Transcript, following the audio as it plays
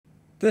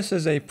This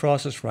is a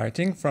process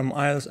writing from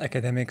IELTS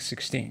Academic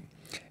 16.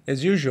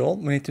 As usual,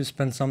 we need to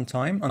spend some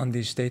time on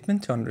this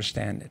statement to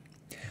understand it.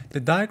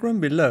 The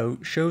diagram below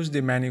shows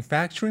the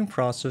manufacturing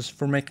process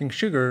for making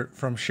sugar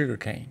from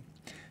sugarcane.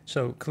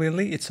 So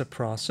clearly it's a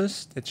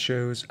process that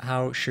shows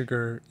how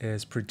sugar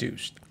is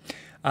produced.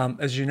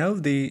 As you know,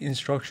 the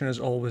instruction is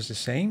always the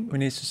same. We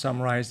need to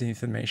summarize the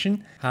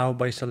information, how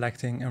by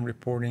selecting and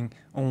reporting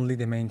only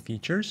the main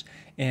features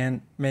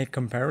and make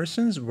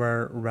comparisons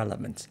where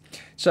relevant.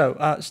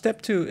 So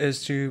step 2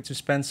 is to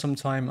spend some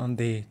time on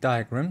the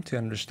diagram to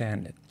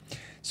understand it.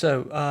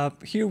 So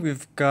here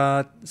we've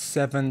got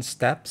 7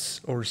 steps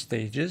or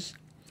stages.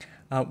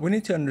 We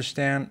need to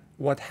understand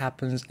what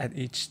happens at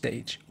each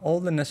stage.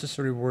 All the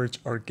necessary words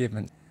are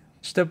given.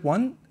 Step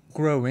 1,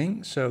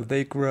 growing. So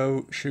they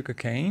grow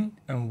sugarcane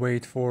and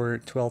wait for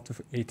 12 to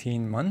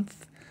 18 months,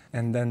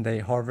 and then they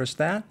harvest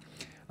that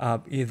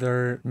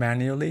either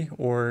manually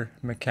or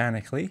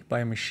mechanically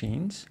by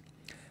machines.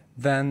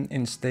 Then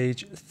in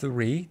stage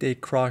 3, they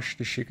crush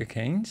the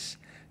sugarcanes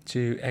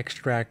to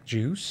extract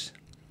juice.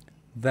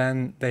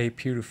 Then they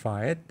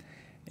purify it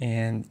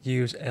and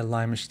use a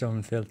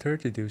limestone filter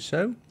to do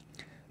so.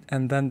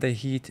 And then they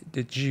heat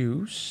the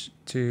juice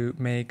to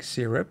make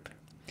syrup.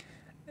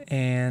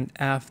 And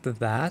after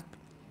that,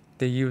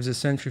 they use a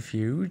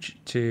centrifuge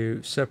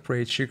to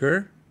separate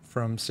sugar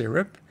from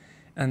syrup.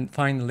 And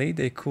finally,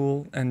 they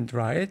cool and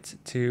dry it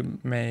to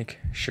make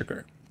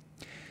sugar.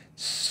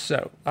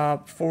 So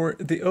for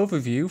the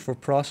overview for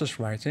process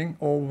writing,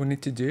 all we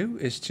need to do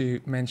is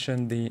to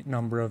mention the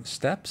number of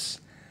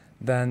steps,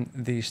 then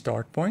the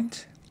start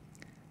point,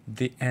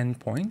 the end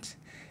point,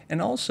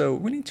 and also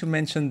we need to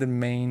mention the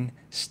main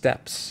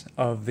steps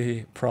of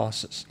the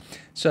process.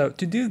 So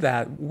to do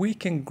that, we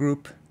can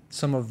group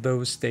some of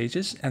those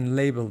stages and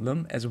label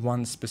them as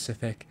one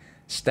specific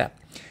step.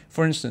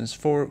 For instance,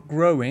 for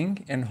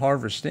growing and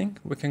harvesting,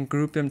 we can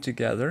group them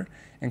together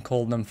and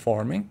call them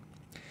farming.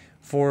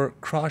 For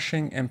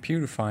crushing and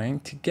purifying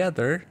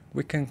together,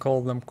 we can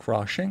call them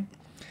crushing.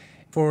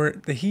 For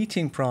the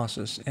heating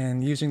process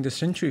and using the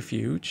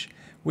centrifuge,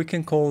 we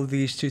can call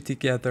these two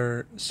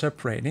together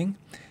separating.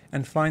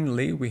 And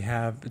finally, we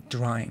have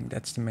drying.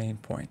 That's the main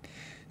point.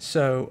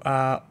 So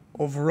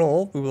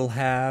overall, we will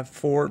have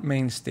 4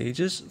 main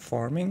stages: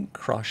 farming,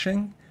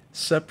 crushing,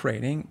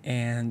 separating,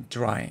 and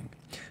drying.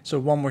 So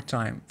one more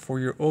time, for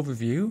your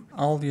overview,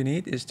 all you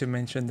need is to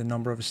mention the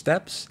number of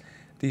steps,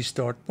 the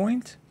start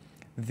point,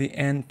 the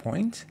end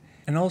point,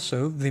 and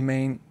also the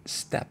main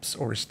steps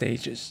or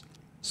stages.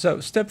 So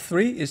step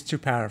 3 is to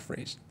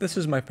paraphrase. This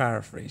is my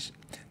paraphrase.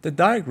 The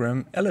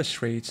diagram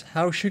illustrates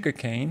how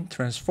sugarcane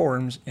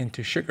transforms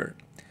into sugar.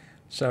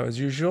 So as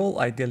usual,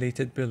 I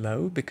deleted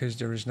below because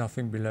there is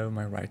nothing below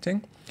my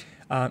writing.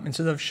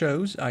 Instead of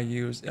shows, I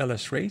used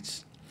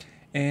illustrates.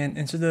 And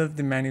instead of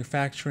the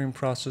manufacturing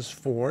process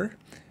for,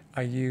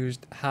 I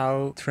used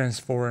how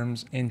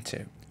transforms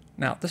into.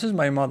 Now, this is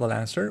my model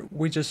answer.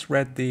 We just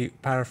read the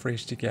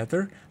paraphrase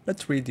together.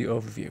 Let's read the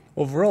overview.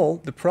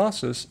 Overall, the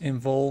process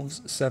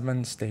involves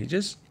 7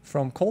 stages,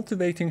 from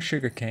cultivating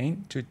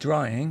sugarcane to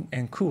drying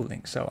and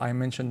cooling. So I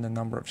mentioned the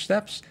number of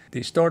steps,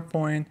 the start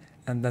point,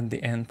 and then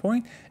the end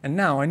point. And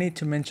now I need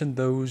to mention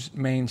those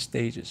main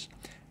stages.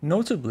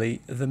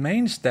 Notably, the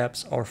main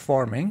steps are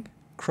farming,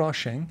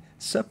 crushing,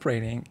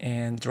 separating,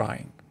 and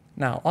drying.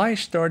 Now, I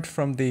start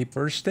from the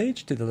first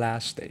stage to the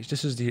last stage.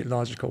 This is the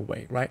logical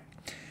way, right?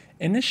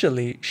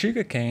 Initially,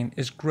 sugarcane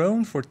is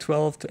grown for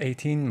 12 to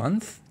 18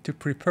 months to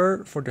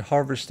prepare for the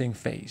harvesting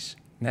phase.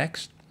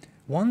 Next,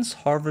 once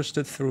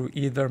harvested through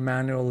either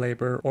manual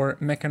labor or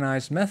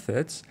mechanized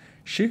methods,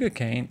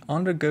 sugarcane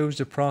undergoes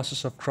the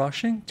process of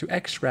crushing to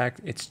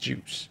extract its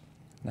juice.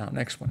 Now,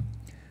 next one.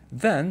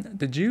 Then,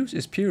 the juice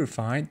is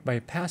purified by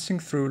passing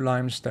through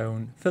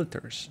limestone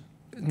filters.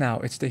 Now,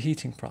 it's the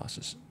heating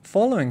process.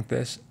 Following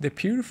this, the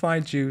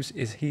purified juice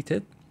is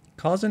heated,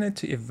 causing it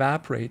to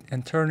evaporate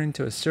and turn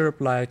into a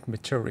syrup-like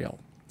material,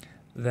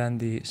 then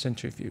the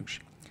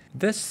centrifuge.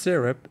 This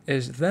syrup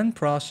is then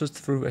processed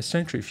through a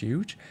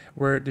centrifuge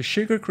where the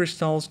sugar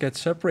crystals get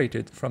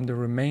separated from the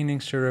remaining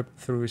syrup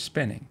through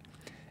spinning.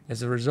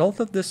 As a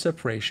result of this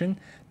separation,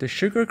 the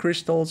sugar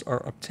crystals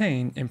are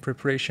obtained in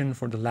preparation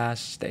for the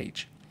last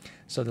stage.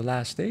 So the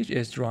last stage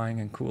is drying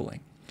and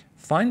cooling.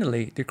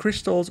 Finally, the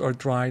crystals are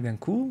dried and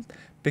cooled,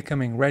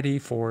 becoming ready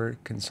for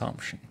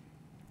consumption.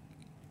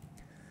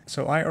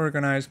 So I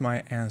organized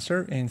my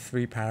answer in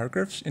 3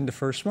 paragraphs. In the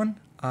first one,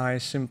 I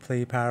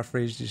simply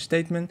paraphrase the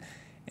statement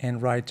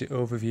and write the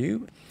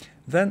overview.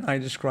 Then I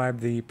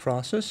describe the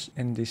process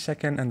in the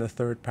second and the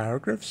third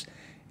paragraphs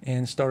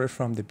and started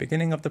from the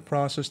beginning of the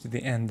process to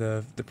the end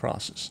of the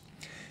process.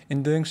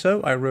 In doing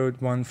so, I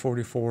wrote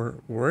 144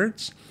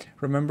 words.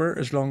 Remember,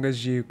 as long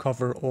as you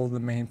cover all the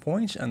main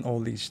points and all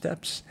these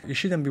steps, you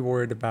shouldn't be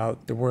worried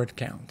about the word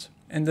count.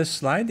 In this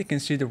slide, you can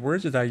see the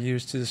words that I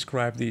used to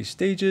describe these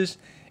stages.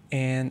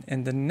 And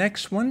in the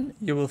next one,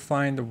 you will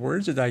find the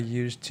words that I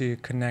used to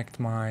connect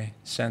my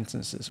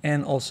sentences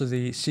and also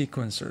the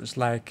sequencers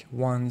like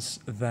once,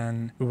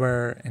 then,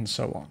 where, and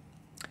so on.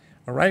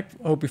 All right,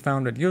 hope you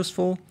found it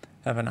useful.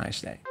 Have a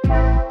nice day.